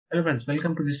Hello friends,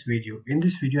 welcome to this video. In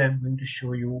this video, I am going to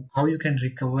show you how you can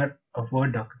recover a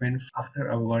Word document after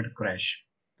a Word crash.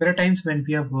 There are times when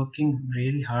we are working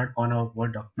really hard on our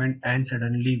Word document and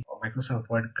suddenly Microsoft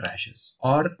Word crashes.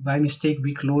 Or by mistake,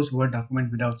 we close Word document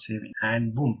without saving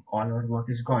and boom, all our work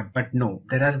is gone. But no,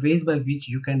 there are ways by which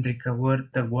you can recover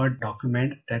the Word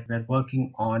document that we are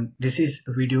working on. This is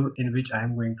the video in which I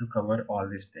am going to cover all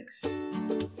these things.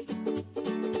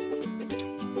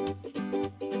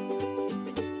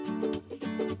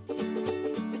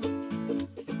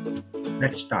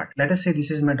 Let's start. Let us say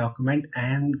this is my document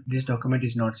and this document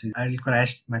is not saved. I'll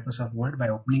crash Microsoft Word by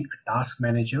opening a task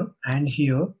manager, and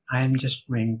here I am just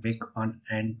going to click on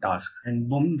end task and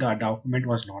boom, the document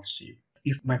was not saved.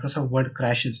 If Microsoft Word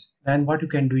crashes, then what you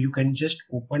can do, you can just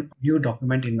open a new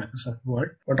document in Microsoft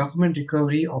Word. A document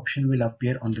recovery option will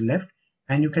appear on the left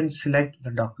and you can select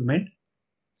the document.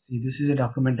 See, this is a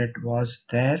document that was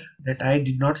there that I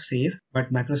did not save,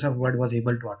 but Microsoft Word was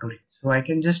able to auto-read. So I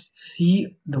can just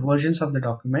see the versions of the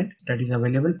document that is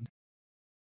available.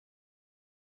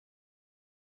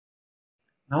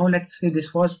 Now let's say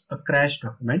this was a crash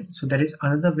document. So there is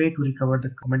another way to recover the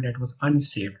document that was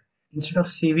unsaved. Instead of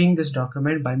saving this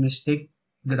document, by mistake,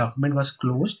 the document was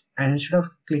closed, and instead of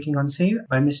clicking on save,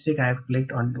 by mistake, I have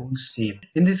clicked on don't save.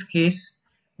 In this case,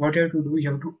 what you have to do, you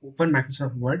have to open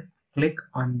Microsoft Word, click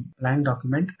on blank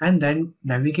document and then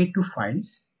navigate to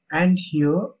files, and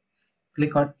here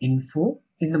click on info.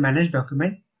 In the manage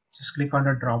document, just click on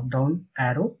the drop down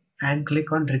arrow and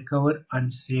click on recover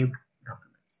unsaved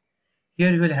documents.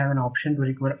 Here you will have an option to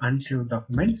recover unsaved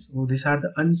documents. So these are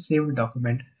the unsaved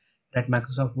document that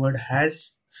Microsoft Word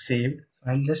has saved.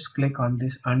 So I'll just click on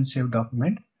this unsaved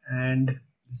document, and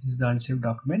this is the unsaved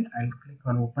document. I'll click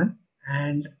on open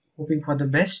and hoping for the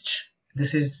best.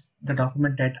 This is the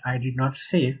document that I did not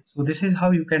save. So this is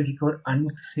how you can recover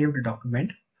unsaved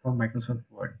document from Microsoft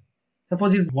Word.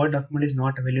 Suppose if Word document is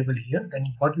not available here,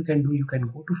 then what you can do, you can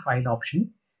go to file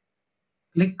option,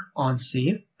 click on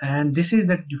save, and this is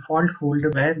the default folder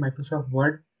where Microsoft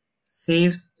Word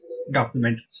saves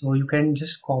document. So you can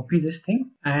just copy this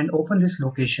thing and open this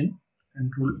location,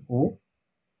 Control O.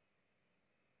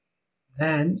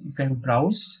 Then you can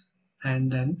browse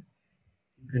and then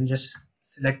you can just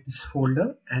select this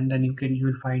folder, and then you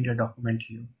will find your document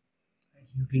here.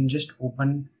 You can just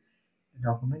open the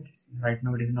document. Right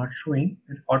now it is not showing.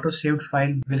 The auto saved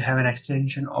file will have an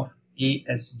extension of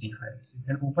ASD file. So you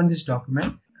can open this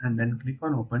document and then click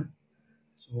on open.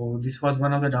 So this was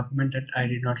one of the document that I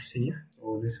did not save.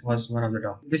 So this was one of the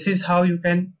documents. This is how you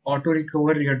can auto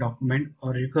recover your document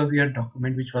or recover your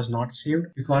document which was not saved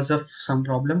because of some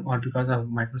problem or because of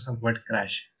Microsoft Word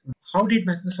crash. How did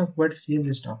Microsoft Word save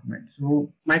this document?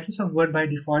 So Microsoft Word by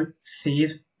default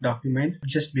saves document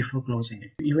just before closing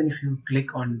it. Even if you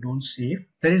click on don't save,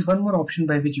 there is one more option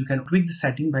by which you can tweak the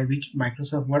setting by which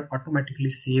Microsoft Word automatically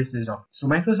saves this document. So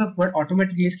Microsoft Word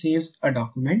automatically saves a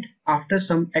document after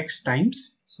some X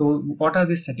times. So what are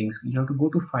these settings? You have to go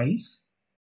to files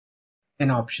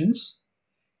and options,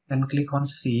 then click on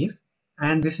save.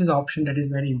 And this is the option that is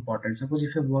very important. Suppose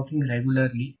if you're working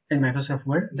regularly in Microsoft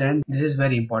Word, then this is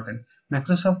very important.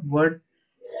 Microsoft Word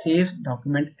saves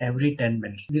document every 10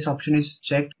 minutes. This option is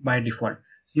checked by default.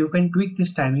 So you can tweak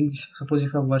this timing. Suppose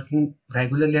if you're working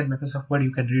regularly at Microsoft Word,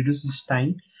 you can reduce this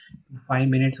time to 5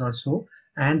 minutes or so.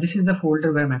 And this is the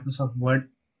folder where Microsoft Word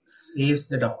saves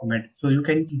the document. So you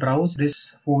can browse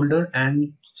this folder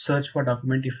and search for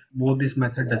document if both this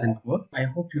method doesn't work. I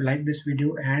hope you like this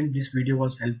video and this video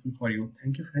was helpful for you.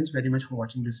 Thank you friends very much for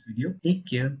watching this video. Take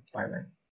care. Bye bye.